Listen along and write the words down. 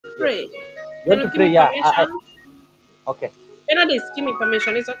pray? You Can want you to give pray? me Yeah. permission? Okay. Bernard is giving me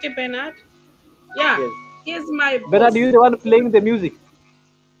permission. It's okay, Bernard? Yeah. Yes. Here's my Bernard, boss. you the one playing the music?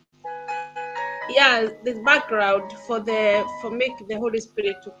 Yeah, this background for make the Holy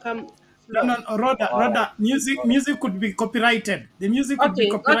Spirit to come flow. No, Rhoda, music could be copyrighted. The music could be Okay,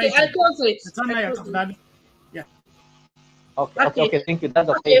 copyrighted. I close it. Yeah. Okay, thank you. That's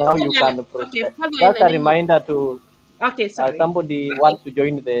okay. Okay, Now you can okay, proceed. Father, Just a reminder to okay, sorry. somebody wants to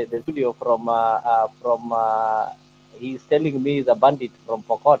join the studio from he's telling me he's a bandit from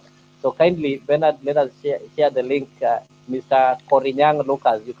Pokot. So kindly, Bernard, let us share the link. Mr. Korinyang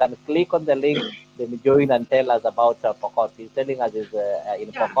Lucas, you can click on the link, then join and tell us about Pokot. He's telling us is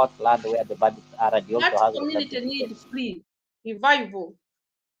in Pokot land where the bandits are, and he also has community needs free revival.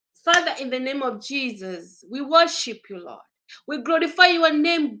 Father, in the name of Jesus, we worship you, Lord. We glorify your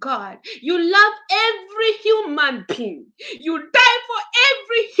name, God. You love every human being. You die for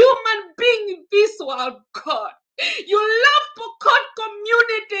every human being in this world, God. You love Pokot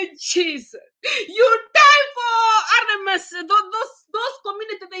community, Jesus. You die for animals, those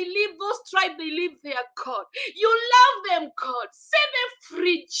communities they live, those tribes they live there, God. You love them, God. Set them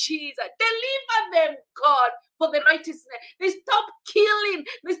free, Jesus. Deliver them, God, for the righteousness. They stop killing.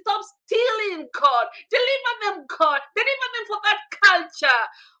 They stop stealing, God. Deliver them, God. Deliver them for that culture.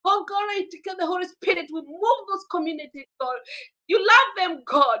 Oh, God, I declare the Holy Spirit will move those communities, God. You love them,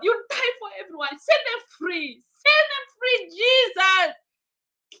 God. You die for everyone. Set them free. Set them free, Jesus.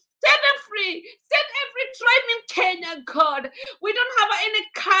 Set them free. Set every tribe in Kenya, God. We don't have any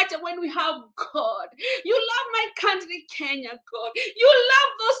culture when we have God. You love my country, Kenya, God. You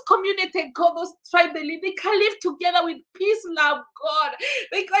love those communities, God, those tribes they live. They can live together with peace, love, God.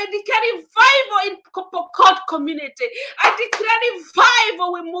 They declare revival in Pokot community. I declare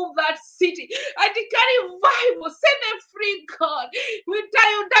revival. We move that city. I declare revival. Set them free, God. You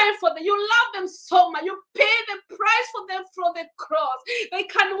die for them. You love them so much. You pay the price for them from the cross. They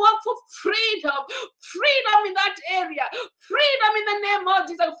can work for freedom in that area, freedom in the name of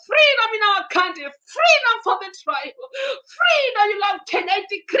Jesus, freedom in our country, freedom for the tribe, freedom. You love Kenya. I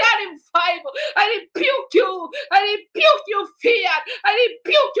declare revival. I rebuke you fear, I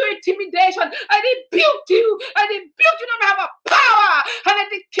rebuke you intimidation, I rebuke you don't have a power, and I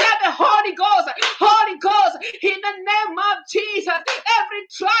declare the Holy Ghost in the name of Jesus. Every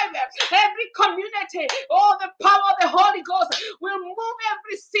tribe, every community, all the power of the Holy Ghost will move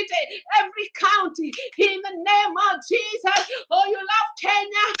every city, every county in the name of Jesus. Oh, you love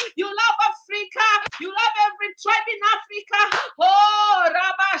Kenya, you love Africa, you love every tribe in Africa. Oh,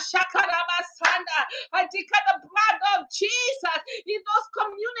 Rabba Shaka Rabba Sanda. I declare the blood of Jesus in those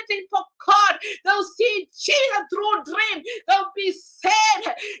communities for God. They'll see Jesus through dream. They'll be saved.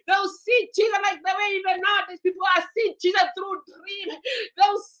 They'll see Jesus like the way even now these people are seeing Jesus through dream.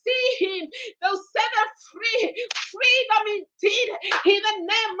 They'll see him. They'll set them free. Freedom indeed in the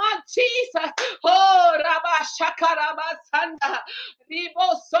name of Jesus. Oh, Rabba Shaka Rabba Sanda. Ribo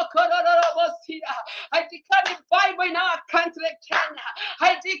Sokororobo Sia. I declare revival in our country, Kenya.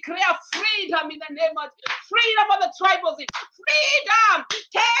 I declare freedom in the name of freedom of the tribals. Freedom.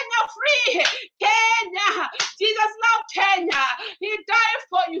 Kenya free. Kenya. Jesus loved Kenya. He died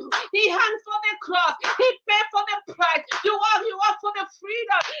for you. He hung for the cross. He paid for the price. You walk for the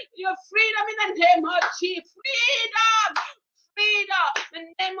freedom. Your freedom in the name of Jesus. Freedom. Freedom. In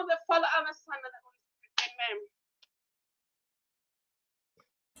the name of the Father and the Son and the Holy Spirit.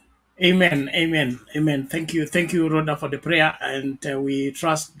 Amen. Amen. Thank you, Rhoda, for the prayer, and we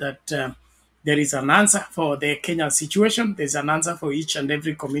trust that there is an answer for the Kenyan situation. There's an answer for each and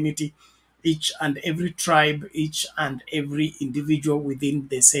every community, each and every tribe, each and every individual within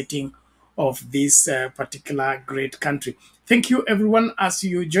the setting of this particular great country. Thank you, everyone, as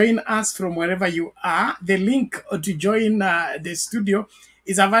you join us from wherever you are. The link to join the studio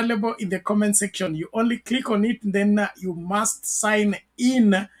is available in the comment section. You only click on it, then you must sign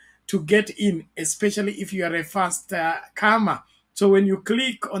in to get in, especially if you are a first comer. So when you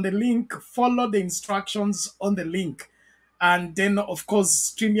click on the link, follow the instructions on the link. And then, of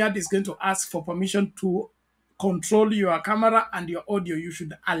course, StreamYard is going to ask for permission to control your camera and your audio. You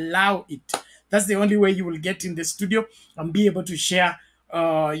should allow it. That's the only way you will get in the studio and be able to share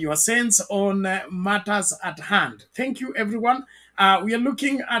your sense on matters at hand. Thank you, everyone. We are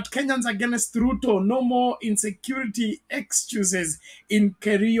looking at Kenyans against Ruto. No more insecurity excuses in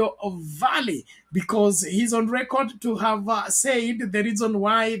Kerio Valley, because he's on record to have said the reason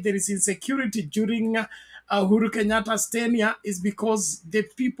why there is insecurity during Uhuru Kenyatta's tenure is because the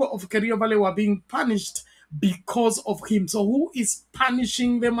people of Kerio Valley were being punished because of him. So who is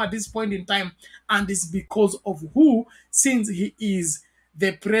punishing them at this point in time? And it's because of who, since he is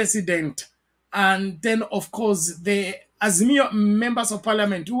the president, and then, of course, the Azimio members of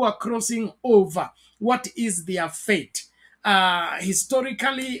parliament who are crossing over. What is their fate?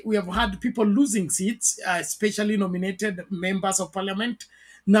 Historically, we have had people losing seats, especially nominated members of parliament.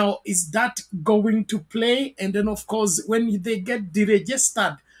 Now, is that going to play? And then, of course, when they get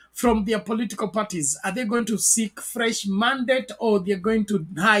deregistered from their political parties, are they going to seek fresh mandate, or they're going to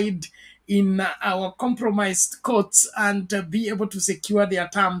hide in our compromised courts and be able to secure their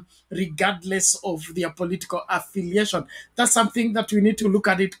term regardless of their political affiliation? That's something that we need to look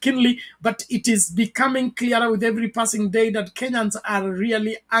at it keenly, but it is becoming clearer with every passing day that Kenyans are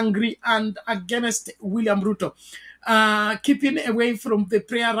really angry and against William Ruto. Keeping away from the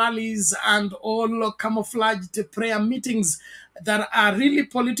prayer rallies and all camouflaged prayer meetings that are really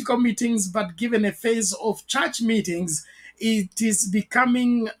political meetings, but given a phase of church meetings, it is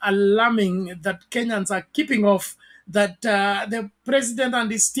becoming alarming that Kenyans are keeping off, that the president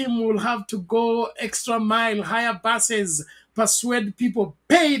and his team will have to go extra mile, hire buses, persuade people,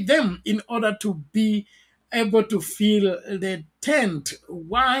 pay them in order to be able to fill the tent.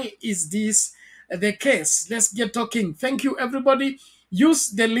 Why is this the case? Let's get talking. Thank you, everybody. Use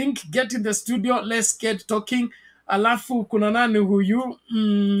the link, get in the studio, let's get talking. Alafu kuna nani huyu?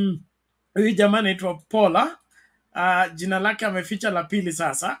 Huyu jamaa anaitwa Paula. Jina lake ameficha la pili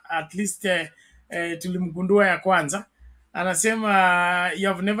sasa. At least tulimgundua ya kwanza. Anasema you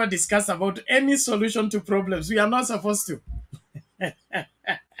have never discussed about any solution to problems. We are not supposed to.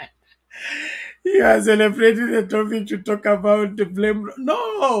 You are celebrating the topic to talk about the blame.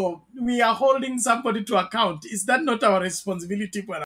 No, we are holding somebody to account. Is that not our responsibility?